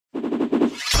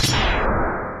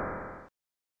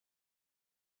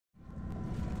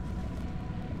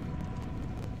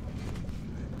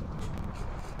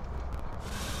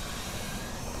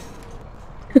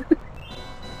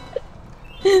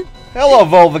Hello,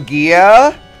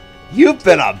 Volvagia. You've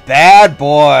been a bad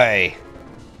boy.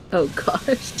 Oh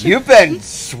gosh. You've been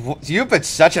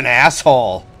such an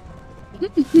asshole.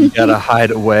 You gotta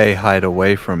hide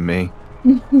away from me.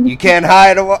 You can't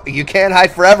hide. You can't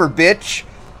hide forever, bitch.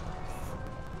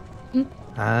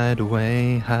 Hide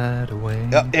away, hide away.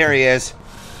 Oh, there he is.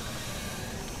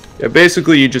 Yeah,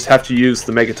 basically you just have to use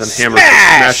the Megaton hammer to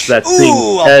Smash! smash that Ooh, thing's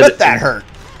I'll head bet that hurt.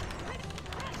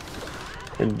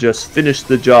 and just finish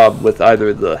the job with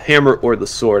either the hammer or the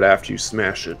sword after you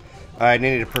smash it. All right, I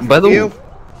need a perfect By the view. way-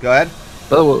 Go ahead.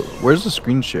 By the way, where's the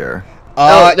screen share?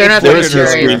 They're not There the is no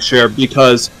screen screen share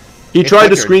because he It tried to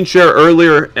flickered. screen share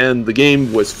earlier and the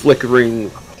game was flickering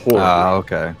horribly. Ah,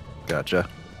 okay. Gotcha.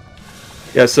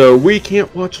 Yeah, so we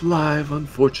can't watch live,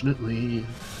 unfortunately.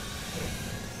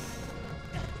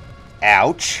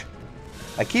 Ouch.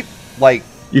 I keep like.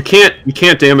 You can't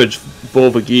damage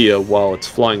Volvagia while it's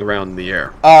flying around in the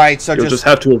air. All right, so You'll just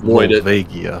have to avoid it.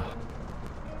 Volvagia.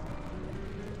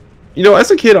 You know, as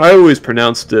a kid, I always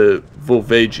pronounced it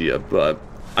Volvagia, but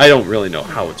I don't really know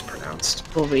how it's pronounced.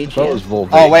 I thought it was Volvagia.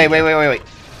 Oh wait.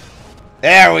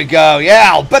 There we go. Yeah,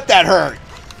 I'll bet that hurt.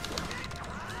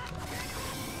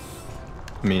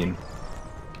 I mean,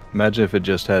 imagine if it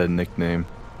just had a nickname.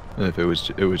 And if it was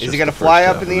just Is he gonna the fly first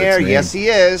up half in of the its air? name. Yes, he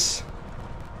is.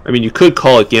 I mean, you could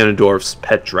call it Ganondorf's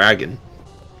pet dragon.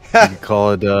 You could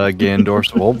call it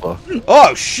Ganondorf's Volva.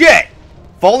 Oh shit!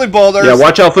 Falling boulders. Yeah,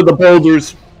 watch out for the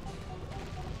boulders.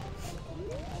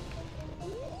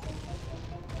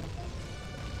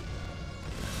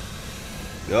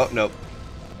 Oh, nope.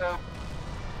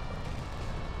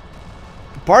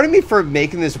 Pardon me for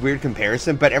making this weird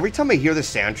comparison, but every time I hear the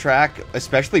soundtrack,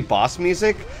 especially boss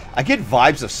music, I get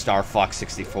vibes of Star Fox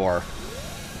 64.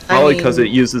 Probably because it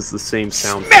uses the same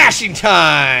sound. Smashing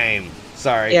time!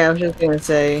 Sorry. Yeah, I was just gonna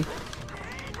say.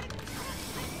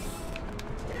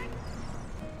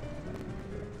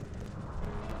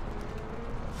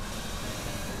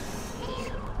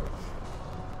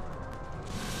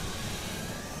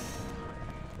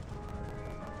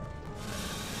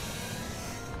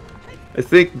 I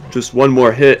think just one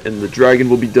more hit and the dragon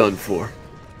will be done for.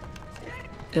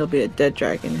 It'll be a dead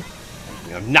dragon.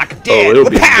 You know, knock him Oh, dead. it'll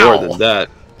be Wa-pow! more than that.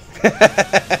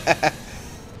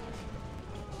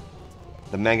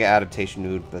 The manga adaptation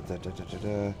nude.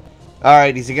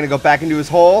 Alright, is he gonna go back into his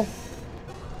hole?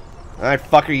 Alright,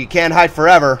 fucker, you can't hide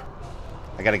forever.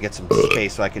 I gotta get some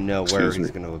space so I can know where Excuse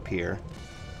he's me. gonna appear.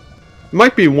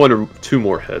 Might be one or two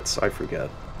more hits, I forget.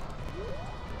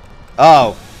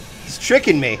 Oh, he's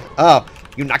tricking me. Oh,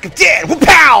 you knock him dead.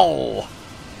 Wa-pow!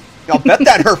 I'll bet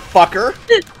that hurt, fucker.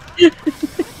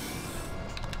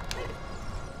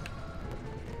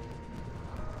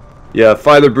 Yeah,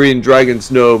 Feather breeding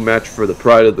dragons no match for the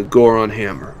pride of the Goron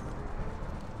hammer.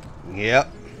 Yep.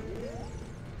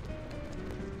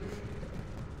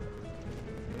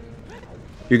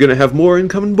 You're gonna have more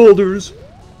incoming boulders.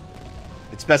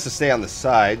 It's best to stay on the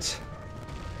sides.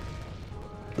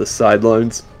 The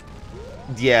sidelines.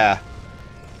 Yeah.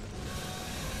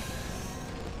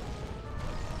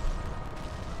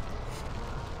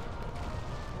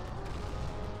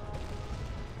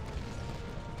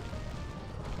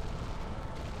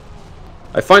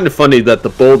 I find it funny that the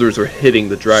boulders are hitting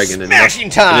the dragon Smashing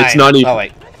and time! it's not even. Oh,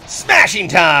 wait. Smashing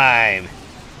time!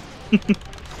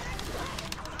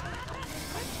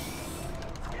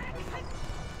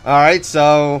 Alright,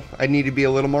 so I need to be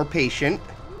a little more patient.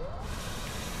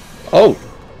 Oh,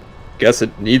 guess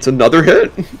it needs another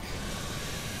hit.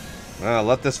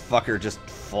 Let this fucker just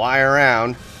fly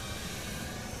around.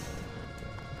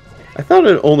 I thought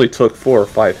it only took 4 or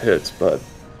 5 hits, but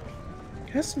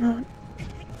guess not.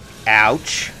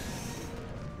 Ouch.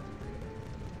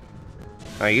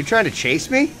 Are you trying to chase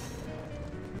me?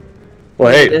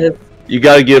 Well, hey, you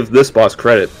gotta give this boss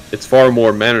credit. It's far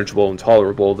more manageable and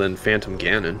tolerable than Phantom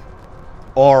Ganon.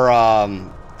 Or,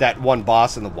 that one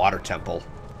boss in the water temple.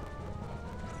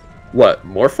 What,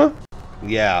 Morpha?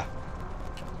 Yeah.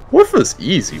 Morpha's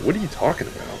easy. What are you talking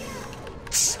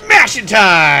about? Smashing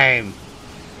time!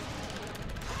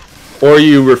 Or are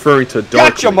you referring to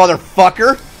Dark Gotcha, Link?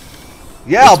 motherfucker!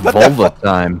 Yeah, I'll It's bet that Volva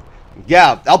time.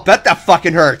 Yeah, I'll bet that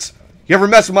fucking hurts. You ever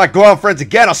mess with my Goron friends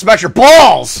again, I'll smash your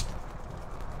balls!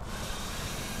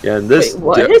 Yeah, and this Wait,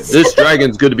 what? this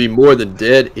dragon's gonna be more than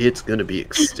dead. It's gonna be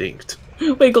extinct.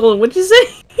 Wait, Golden, what'd you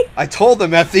say? I told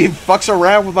him if he fucks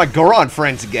around with my Goron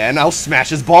friends again, I'll smash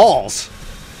his balls.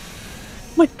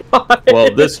 Oh my god.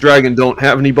 Well, this dragon don't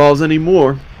have any balls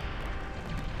anymore.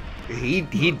 He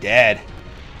dead.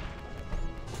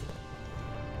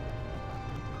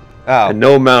 Oh, And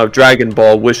no amount of Dragon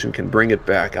Ball wishing can bring it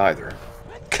back either.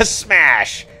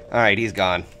 Ka-smash! Alright, he's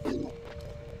gone.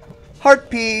 Heart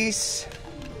piece.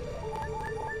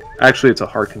 Actually, it's a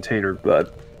heart container,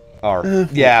 but Or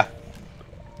yeah.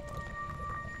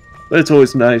 But it's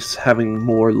always nice having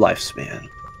more lifespan.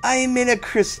 I'm in a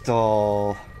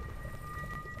crystal.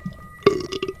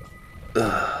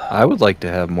 I would like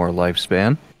to have more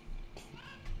lifespan.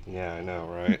 Yeah, I know,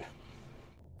 right?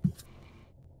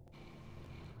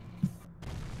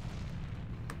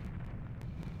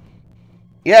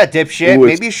 Yeah, dipshit.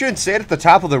 Maybe you shouldn't sit at the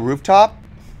top of the rooftop.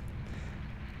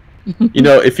 You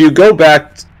know, if you go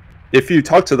back, if you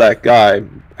talk to that guy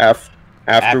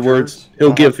afterwards,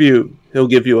 he'll give you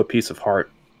a piece of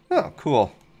heart. Oh,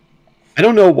 cool. I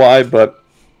don't know why, but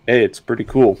hey, it's pretty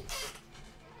cool.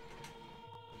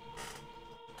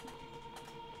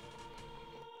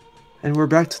 And we're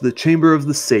back to the Chamber of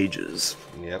the Sages.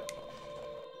 Yep.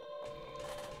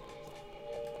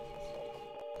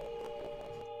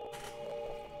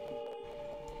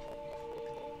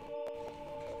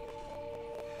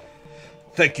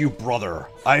 Thank you, brother.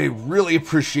 I really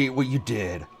appreciate what you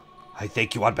did. I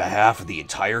thank you on behalf of the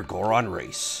entire Goron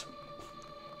race.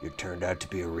 You turned out to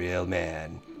be a real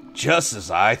man, just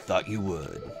as I thought you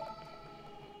would.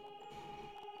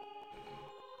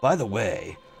 By the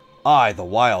way, I, the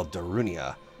wild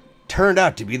Darunia, turned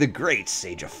out to be the great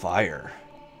Sage of Fire.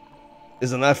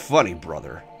 Isn't that funny,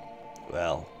 brother?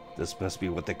 Well, this must be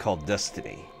what they call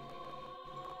destiny.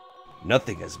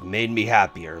 Nothing has made me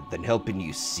happier than helping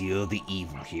you seal the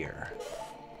evil here.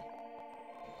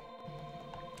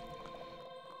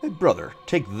 Hey, brother,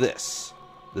 take this.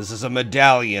 This is a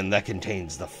medallion that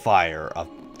contains the power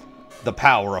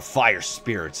of fire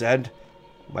spirits and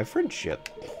my friendship.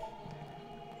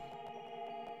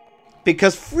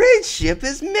 Because friendship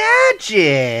is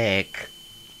magic!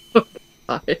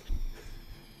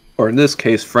 Or in this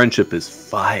case, friendship is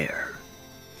fire.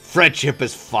 Friendship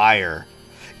is fire.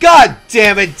 God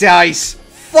damn it, Dice!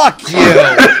 Fuck you! You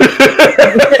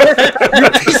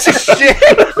piece of shit!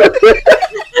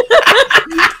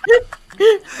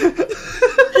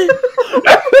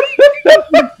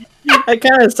 I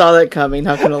kind of saw that coming,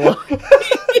 not gonna lie.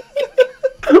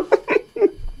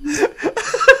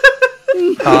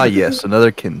 Ah, yes,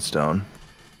 another kinstone.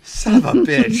 Son of a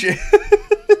bitch.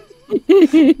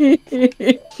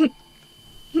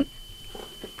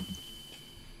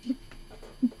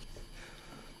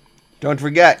 Don't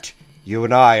forget, you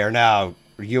and I are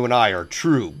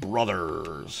true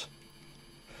brothers.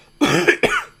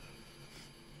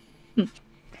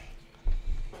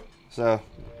 So,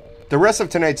 the rest of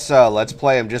tonight's Let's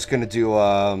Play, I'm just going to do,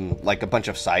 like, a bunch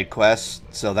of side quests,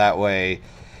 so that way...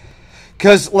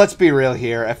 Because, let's be real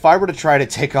here, if I were to try to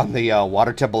take on the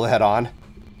Water Temple head-on,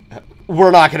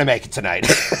 we're not going to make it tonight.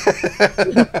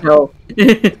 No.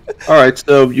 Alright,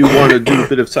 so you want to do a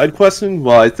bit of side questing?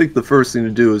 Well, I think the first thing to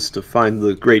do is to find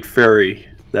the Great Fairy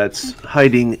that's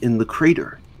hiding in the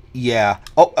crater. Yeah.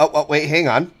 Oh, wait, hang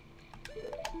on.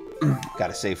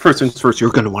 Gotta save First things first,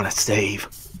 you're going to want to save.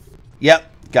 Yep,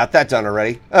 got that done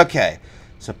already. Okay,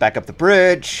 so back up the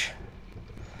bridge.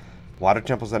 Water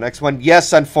Temple's the next one.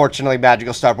 Yes, unfortunately,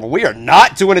 Magical Star, but we are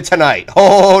not doing it tonight.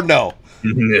 Oh, no.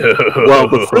 No. Well,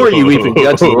 before you even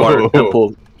get to the Water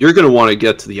Temple, you're going to want to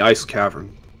get to the Ice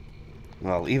Cavern.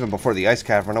 Well, even before the Ice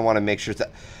Cavern, I want to make sure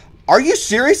that... Are you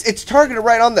serious? It's targeted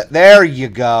right on the... There you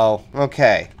go.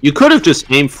 Okay. You could have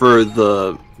just aimed for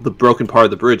the broken part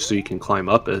of the bridge so you can climb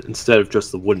up it, instead of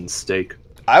just the wooden stake.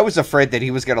 I was afraid that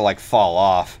he was going to, like, fall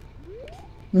off.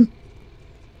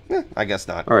 I guess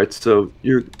not. Alright, so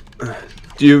you're...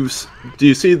 Do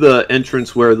you see the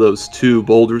entrance where those two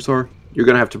boulders are? You're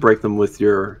going to have to break them with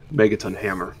your Megaton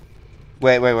hammer.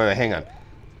 Wait, hang on.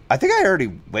 I think I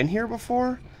already went here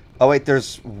before. Oh, wait,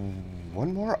 there's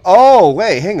one more? Oh,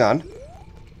 wait, hang on.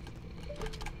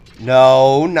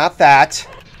 No, not that.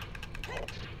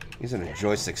 Using a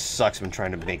joystick sucks when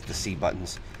trying to make the C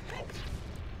buttons.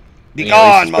 Be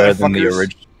gone,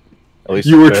 motherfuckers! At least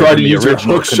you were trying to use your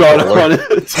hook shot on it.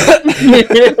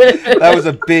 That was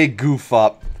a big goof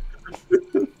up.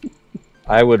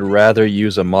 I would rather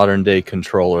use a modern day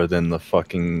controller than the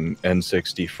fucking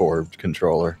N64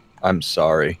 controller. I'm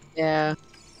sorry. Yeah.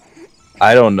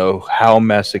 I don't know how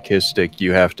masochistic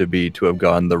you have to be to have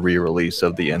gotten the re-release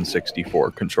of the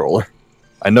N64 controller.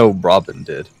 I know Robin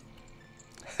did.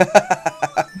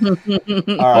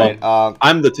 Alright,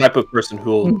 I'm the type of person who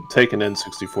will take an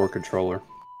N64 controller.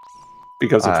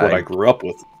 Because it's what I grew up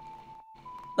with.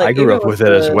 Like, I grew up with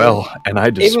it as well, and I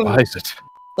despise it.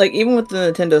 Like, even with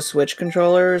the Nintendo Switch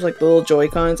controllers, like the little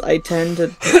Joy-Cons, I tend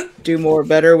to do more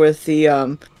better with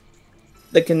the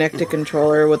connected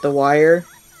controller with the wire.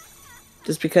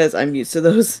 Just because I'm used to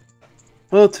those.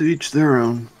 Well, to each their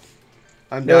own.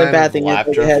 I'm The only dying bad of thing is that it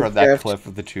laughter has from that drift. clip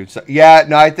of the tube. Yeah,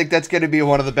 no, I think that's going to be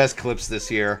one of the best clips this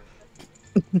year.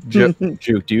 Juke,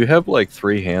 do you have like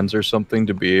 3 hands or something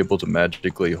to be able to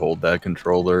magically hold that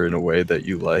controller in a way that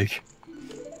you like?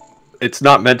 It's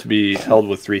not meant to be held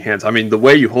with 3 hands. I mean, the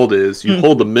way you hold it is you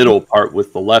hold the middle part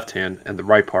with the left hand and the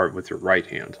right part with your right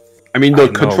hand. I mean, the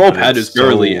control pad is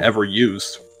barely ever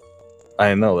used.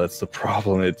 I know, that's the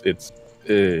problem. It's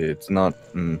not.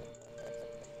 Maybe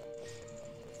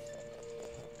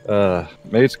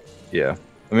it's, yeah.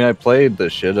 I mean, I played the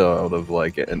shit out of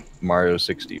like Mario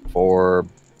 64.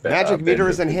 Magic meter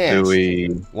is enhanced.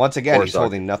 Once again, he's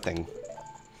holding nothing.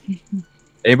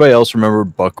 Anybody else remember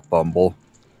Buck Bumble?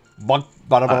 I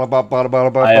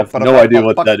have no idea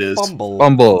what that is.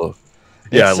 Bumble.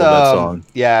 Yeah, I love that song.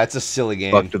 Yeah, it's a silly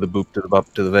game. Buck to the boop to the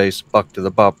bup to the vase, buck to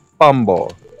the bop,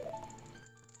 Bumble.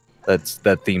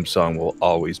 That theme song will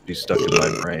always be stuck in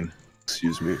my brain.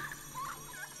 Excuse me.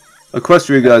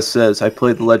 Equestria Guys says, I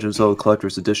played the Legend of Zelda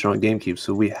Collector's Edition on GameCube,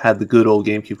 so we had the good old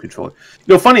GameCube controller.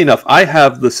 You know, funny enough, I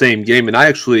have the same game, and I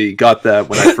actually got that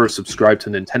when I first subscribed to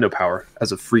Nintendo Power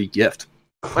as a free gift.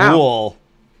 Cool.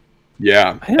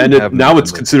 Yeah, and now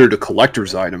it's considered a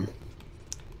collector's item.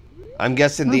 I'm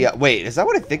guessing the... wait, is that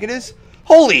what I think it is?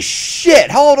 Holy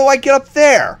shit! How do I get up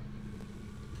there?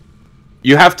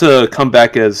 You have to come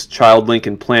back as Child Link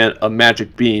and plant a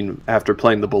magic bean after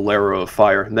playing the Bolero of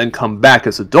Fire, and then come back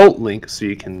as Adult Link so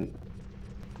you can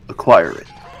acquire it.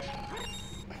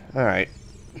 Alright.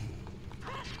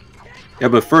 Yeah,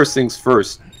 but first things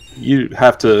first, you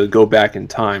have to go back in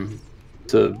time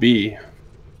to be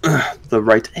the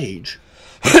right age.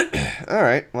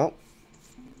 Alright, well.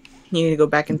 You need to go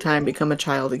back in time, become a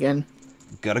child again.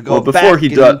 Gotta go back before he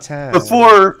in does, time.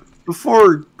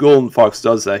 Before GoldenFox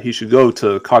does that, he should go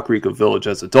to Kakariko Village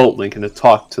as Adult Link and to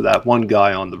talk to that one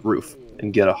guy on the roof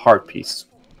and get a heart piece.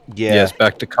 Yeah. Yes,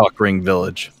 back to Cockring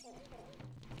Village.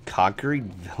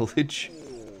 Cockring Village?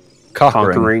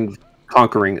 Cockring.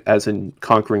 Conquering, as in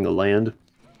conquering a land?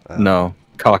 No,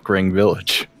 Cockring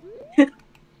Village.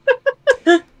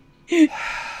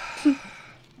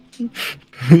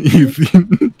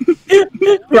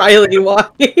 Riley, why?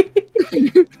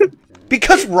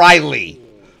 Because Riley.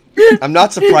 I'm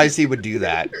not surprised he would do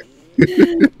that.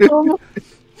 Oh my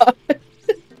God.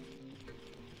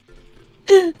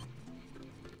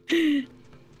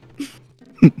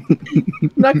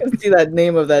 I'm not going to see that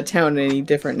name of that town any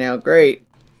different now. Great.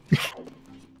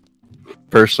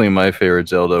 Personally, my favorite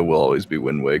Zelda will always be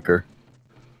Wind Waker.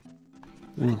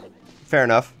 Fair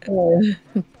enough. Ocarina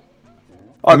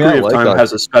of Time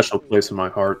has a special place in my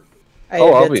heart.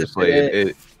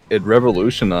 Obviously, it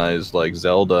revolutionized like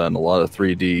Zelda and a lot of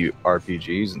 3D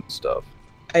RPGs and stuff.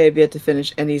 I have yet to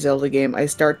finish any Zelda game. I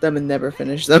start them and never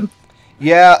finish them.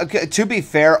 Yeah, okay, to be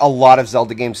fair, a lot of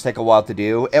Zelda games take a while to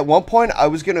do. At one point, I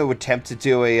was going to attempt to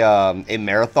do a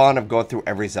marathon of going through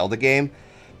every Zelda game,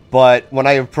 but when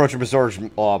I approached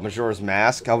Majora's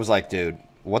Mask, I was like, dude,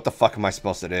 what the fuck am I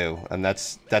supposed to do? And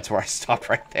that's where I stopped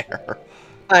right there.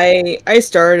 I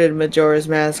started Majora's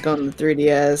Mask on the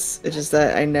 3DS. It's just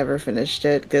that I never finished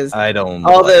it because I don't.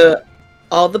 All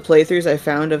the playthroughs I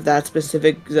found of that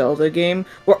specific Zelda game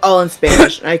were all in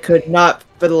Spanish, and I could not,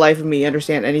 for the life of me,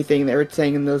 understand anything they were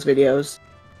saying in those videos.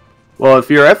 Well, if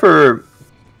you're ever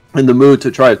in the mood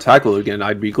to try to tackle it again,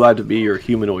 I'd be glad to be your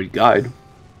humanoid guide.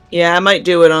 Yeah, I might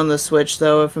do it on the Switch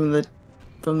though, from the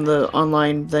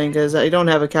online thing, because I don't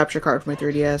have a capture card for my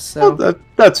 3DS. So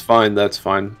that's fine. That's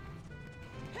fine.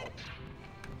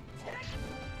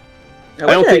 I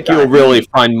don't think you'll really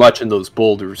find much in those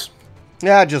boulders.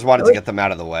 Yeah, I just wanted to get them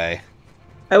out of the way.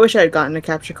 I wish I had gotten a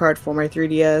capture card for my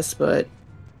 3DS, but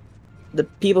the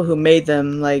people who made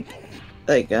them,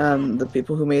 the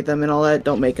people who made them and all that,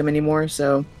 don't make them anymore.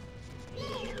 So,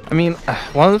 I mean,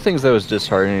 one of the things that was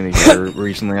disheartening to hear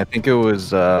recently, I think it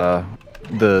was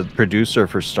the producer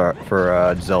for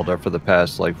Zelda for the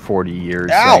past like 40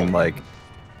 years, saying like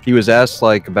he was asked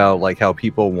like about like how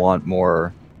people want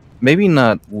more, maybe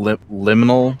not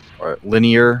liminal or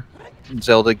linear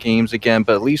Zelda games again,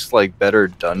 but at least like better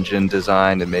dungeon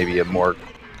design and maybe a more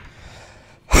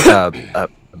a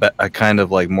kind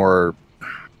of like more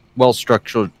well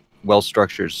structured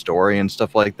story and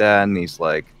stuff like that. And he's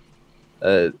like,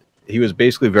 he was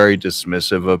basically very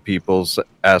dismissive of people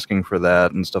asking for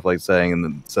that and stuff like saying, and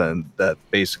then saying that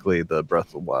basically the Breath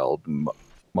of the Wild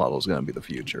model is going to be the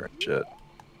future and shit.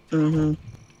 Mm-hmm.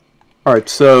 Alright,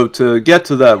 so to get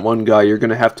to that one guy, you're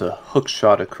going to have to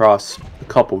hookshot across a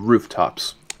couple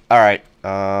rooftops. Alright,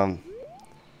 Bone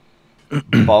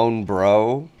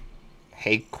Bro,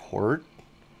 Hey Court.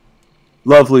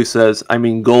 Lovely says, I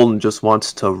mean, Golden just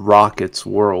wants to rock its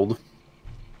world.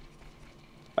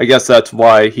 I guess that's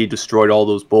why he destroyed all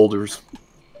those boulders.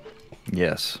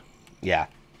 Yes. Yeah.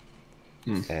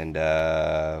 And,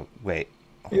 wait.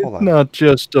 Hold on. Not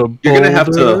just a boulder. You're gonna have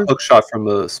to hook shot from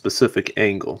a specific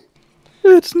angle.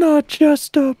 It's not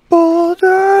just a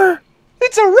boulder.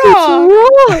 It's a rock!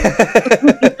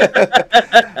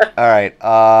 Alright,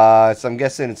 so I'm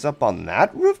guessing it's up on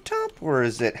that rooftop? Or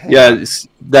is it... Yeah, it's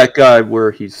that guy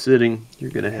where he's sitting. You're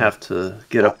gonna have to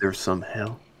get up there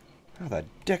somehow. How the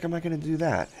dick am I gonna do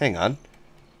that? Hang on.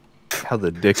 How the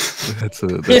dick? That's a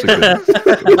good.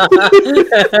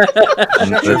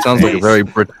 That sounds like a very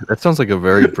That sounds like a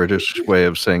very British way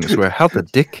of saying swear. How the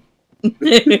dick? What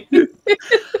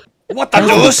the How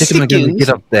the deuce? dick am I going to get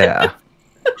up there?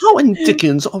 How in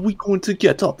Dickens are we going to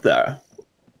get up there?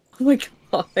 Oh my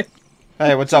god.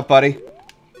 Hey, what's up, buddy?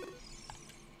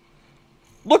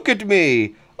 Look at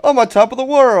me! I'm on top of the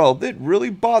world! It really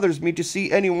bothers me to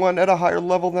see anyone at a higher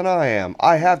level than I am.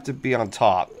 I have to be on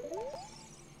top.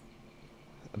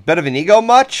 A bit of an ego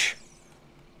much?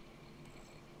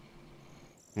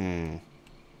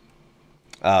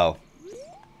 Oh.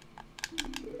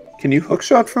 Can you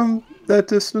hookshot from that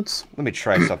distance? Let me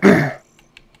try something.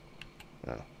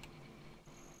 Oh.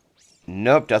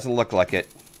 Nope, doesn't look like it.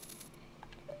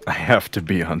 I have to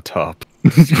be on top.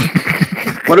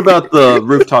 What about the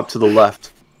rooftop to the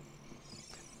left?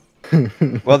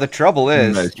 Well, the trouble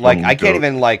is, Nice like, one, I can't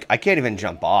joke. even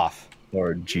jump off.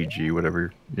 Or GG,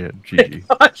 whatever. Yeah, GG.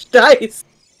 Gosh, dice.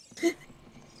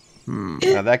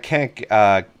 Now, that can't,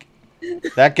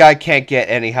 that guy can't get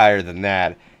any higher than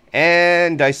that.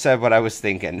 And I said what I was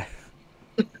thinking.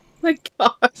 My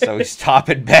god. So he's top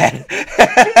in bed. Sure.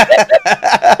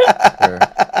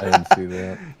 I didn't see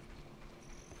that.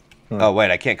 Oh, wait,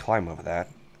 I can't climb over that.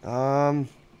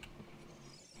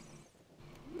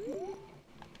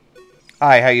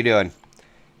 Hi, how you doing?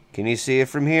 Can you see it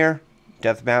from here?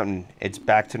 Death Mountain, it's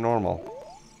back to normal.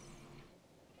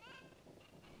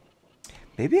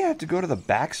 Maybe I have to go to the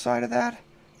back side of that?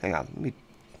 Hang on, let me...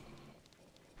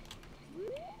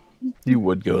 You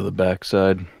would go to the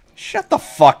backside. Shut the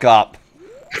fuck up!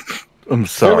 I'm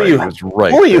sorry, I was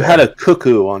right. Or you there. had a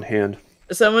cuckoo on hand.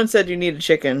 Someone said you need a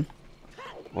chicken.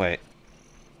 Wait.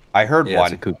 I heard Yeah, it's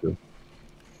one. a cuckoo.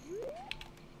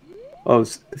 Oh,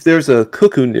 if there's a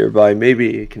cuckoo nearby,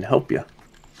 maybe it can help you.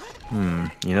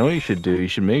 You know what you should do? You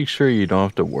should make sure you don't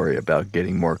have to worry about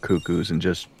getting more cuckoos and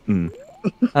just, I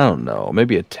don't know,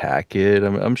 maybe attack it.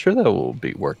 I'm sure that will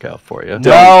work out for you.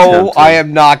 No, I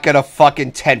am not gonna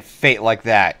fucking tempt fate like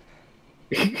that.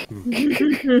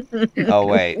 Oh,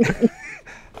 wait.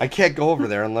 I can't go over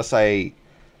there unless I...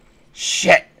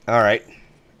 Shit! Alright.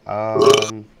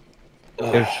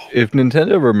 If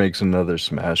Nintendo ever makes another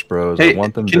Smash Bros, Hey, I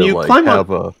want them can to you like climb have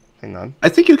a... Hang on. I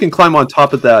think you can climb on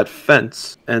top of that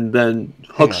fence and then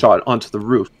hookshot onto the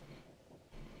roof.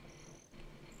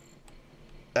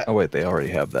 Oh wait, they already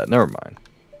have that. Never mind.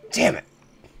 Damn it!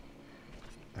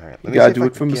 Alright, let You me gotta see do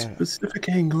if it from a get... specific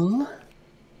angle.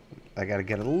 I gotta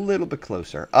get a little bit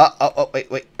closer.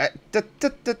 Wait.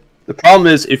 The problem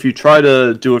is, if you try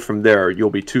to do it from there,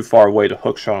 you'll be too far away to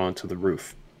hookshot onto the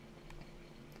roof.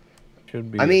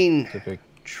 Should be. I mean, specific.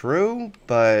 true,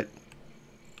 but...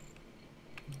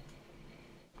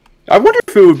 I wonder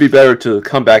if it would be better to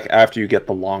come back after you get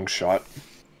the long shot.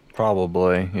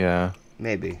 Probably, yeah.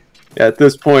 Maybe. Yeah, at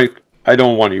this point, I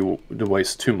don't want you to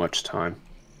waste too much time.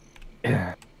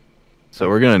 Yeah. So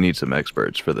we're gonna need some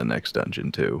experts for the next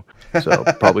dungeon too. So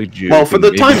probably Jude. Well, for and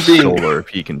the maybe time being- Solar if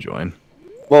he can join.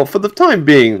 Well, for the time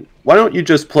being, why don't you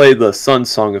just play the Sun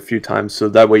Song a few times so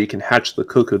that way you can hatch the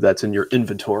cuckoo that's in your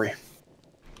inventory.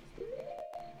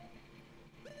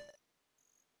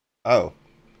 Oh.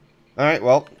 Alright,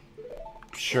 well.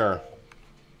 Sure.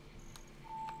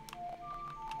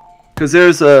 Because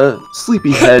there's a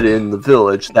sleepyhead in the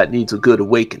village that needs a good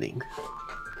awakening.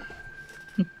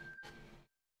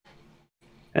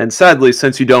 And sadly,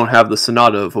 since you don't have the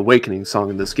Sonata of Awakening song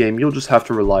in this game, you'll just have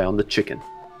to rely on the chicken.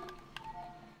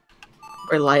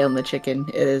 Rely on the chicken.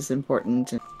 It is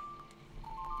important.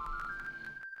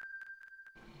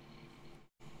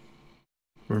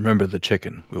 Remember the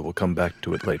chicken. We will come back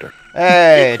to it later.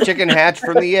 Hey, chicken hatched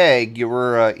from the egg you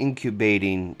were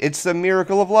incubating. It's the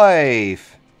miracle of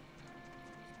life.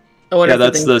 I wonder Yeah,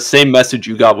 if that's the same message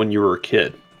you got when you were a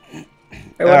kid.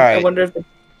 I wonder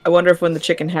if when the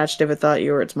chicken hatched, if it thought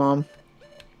you were its mom.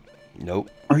 Nope.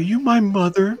 Are you my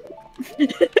mother?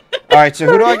 Alright, so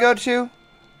who do I go to?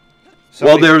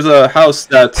 Well, there's a house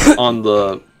that's on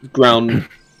the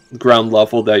ground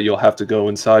level that you'll have to go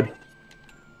inside.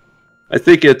 I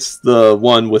think it's the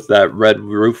one with that red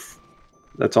roof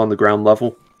that's on the ground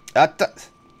level. The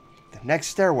next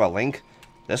stairwell, Link.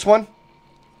 This one?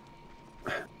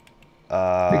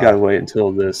 I gotta wait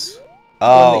until this. The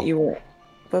one that you were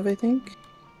above, I think.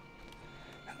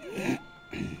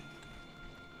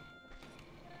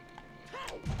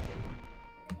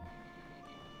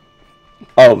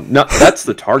 Oh, no, that's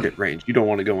the target range. You don't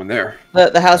want to go in there.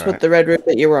 The house with the red roof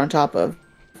that you were on top of.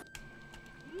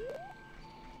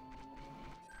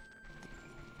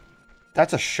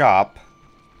 That's a shop.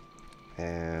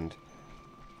 And...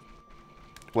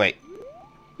 Wait.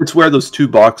 It's where those 2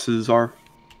 boxes are.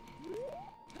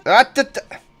 God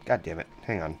damn it.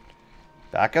 Hang on.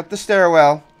 Back up the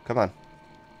stairwell. Come on.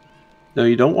 No,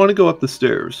 you don't want to go up the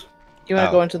stairs. You want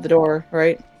to go into the door,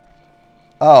 right?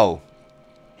 Oh.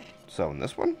 So in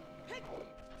this one?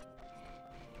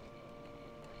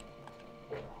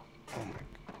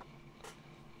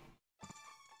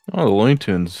 Oh, the Looney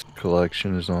Tunes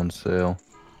collection is on sale.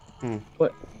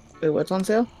 What? Wait, what's on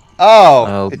sale?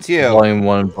 Oh, it's you. Volume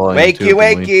 1, Volume 2 Wakey, of the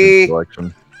Looney Tunes wakey.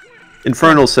 collection.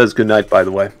 Infernal says goodnight, by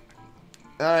the way.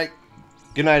 Alright.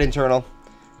 Good night, Internal.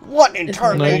 What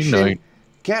incarnation? Night.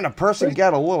 Can't a person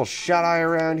get a little shut-eye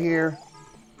around here?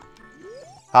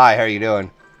 Hi, how you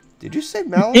doing? Did you say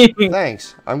Melon?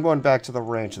 Thanks. I'm going back to the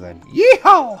ranch then.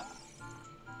 Yeehaw!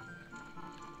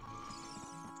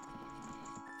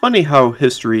 Funny how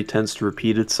history tends to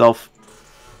repeat itself.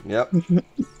 Yep.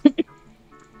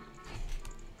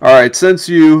 Alright, since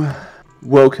you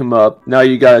woke him up, now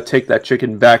you gotta take that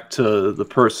chicken back to the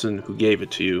person who gave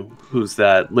it to you. Who's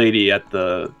that lady at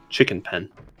the chicken pen?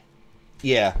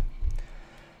 Yeah.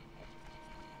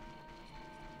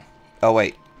 Oh,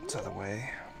 wait. It's the other way.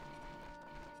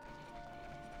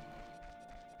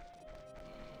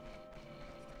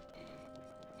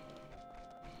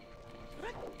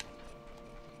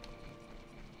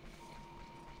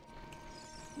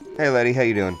 Hey, lady, how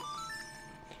you doing?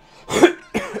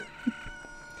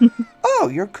 Oh,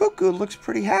 your cuckoo looks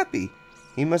pretty happy.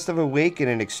 He must have awakened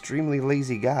an extremely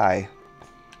lazy guy.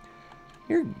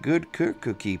 You're a good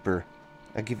cuckoo keeper.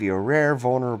 I'll give you a rare,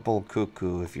 vulnerable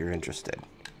cuckoo if you're interested.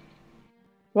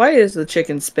 Why is the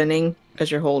chicken spinning as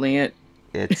you're holding it?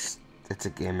 It's a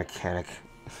game mechanic.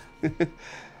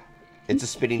 It's a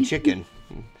spinning chicken.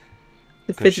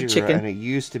 The fidget chicken. And it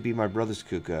used to be my brother's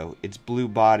cuckoo. Its blue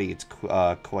body, it's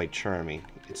quite charming.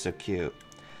 It's so cute.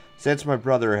 Since my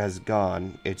brother has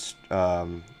gone, it's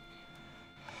Sounds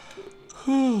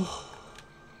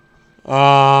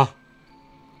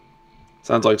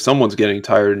like someone's getting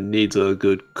tired and needs a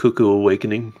good cuckoo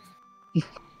awakening.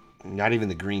 not even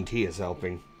the green tea is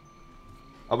helping.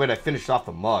 Oh wait, I finished off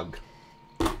the mug.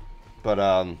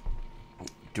 But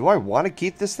do I want to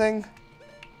keep this thing?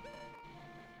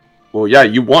 Well, yeah,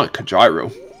 you want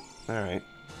Kajiro. Alright.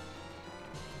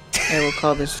 I will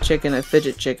call this chicken a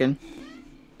fidget chicken.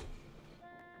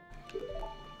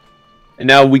 And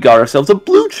now we got ourselves a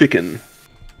blue chicken.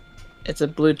 It's a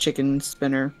blue chicken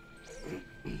spinner.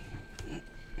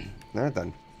 Alright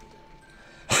then.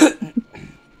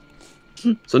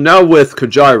 So now with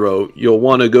Kajiro, you'll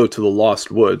want to go to the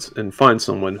Lost Woods and find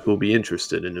someone who'll be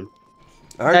interested in him.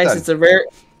 Alright Dice, then.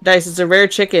 it's a rare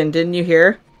chicken, didn't you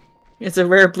hear? It's a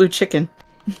rare blue chicken.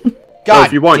 God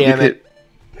if you want, damn you it.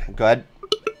 Go ahead.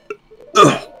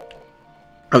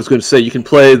 I was going to say, you can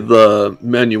play the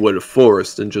menu with a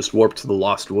forest and just warp to the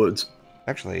Lost Woods.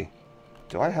 Actually,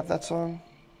 do I have that song?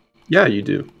 Yeah, you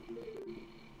do.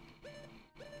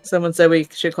 Someone said we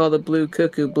should call the blue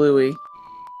cuckoo Bluey.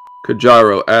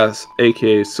 Kajiro asks,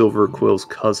 aka Silver Quill's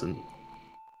cousin.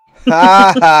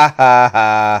 Ha ha ha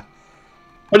ha.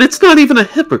 But it's not even a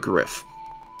hippogriff.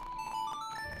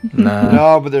 Nah.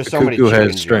 No, but there's so many cuckoo chicken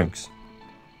has strength. jokes.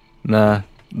 Nah,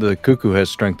 the cuckoo has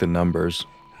strength in numbers.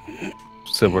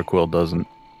 Silver Quill doesn't.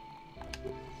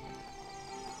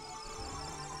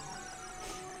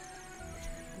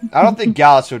 I don't think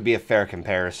Gallus would be a fair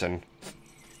comparison.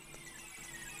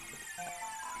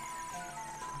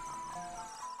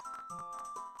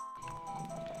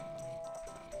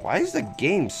 Why is the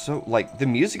game so, like, the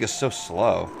music is so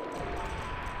slow?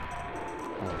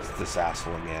 Oh, it's this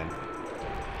asshole again.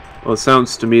 Well, it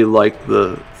sounds to me like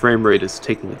the frame rate is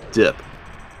taking a dip.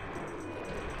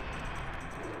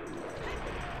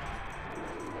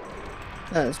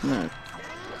 That is not.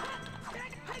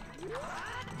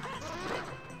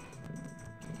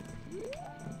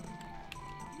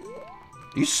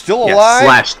 You still Yeah, alive?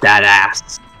 slash that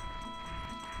ass.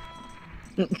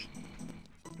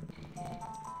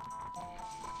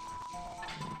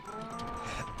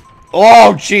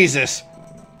 Oh, Jesus!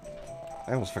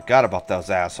 I almost forgot about those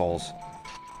assholes.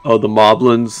 Oh, the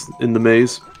moblins in the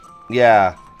maze?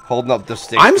 Yeah, holding up the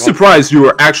stick. I'm surprised you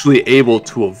were actually able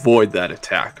to avoid that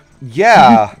attack.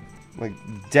 Yeah, like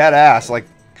dead ass. Like,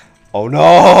 oh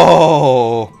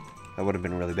no, that would have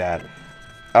been really bad.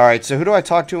 Alright, so who do I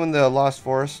talk to in the Lost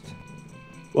Forest?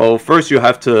 Well, first you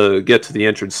have to get to the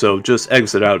entrance, so just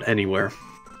exit out anywhere.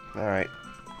 Alright.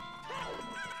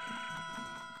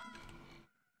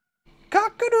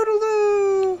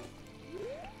 Cock-a-doodle-doo!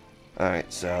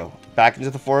 Alright, so back into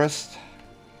the forest?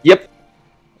 Yep.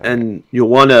 And you'll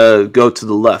want to go to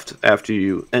the left after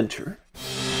you enter.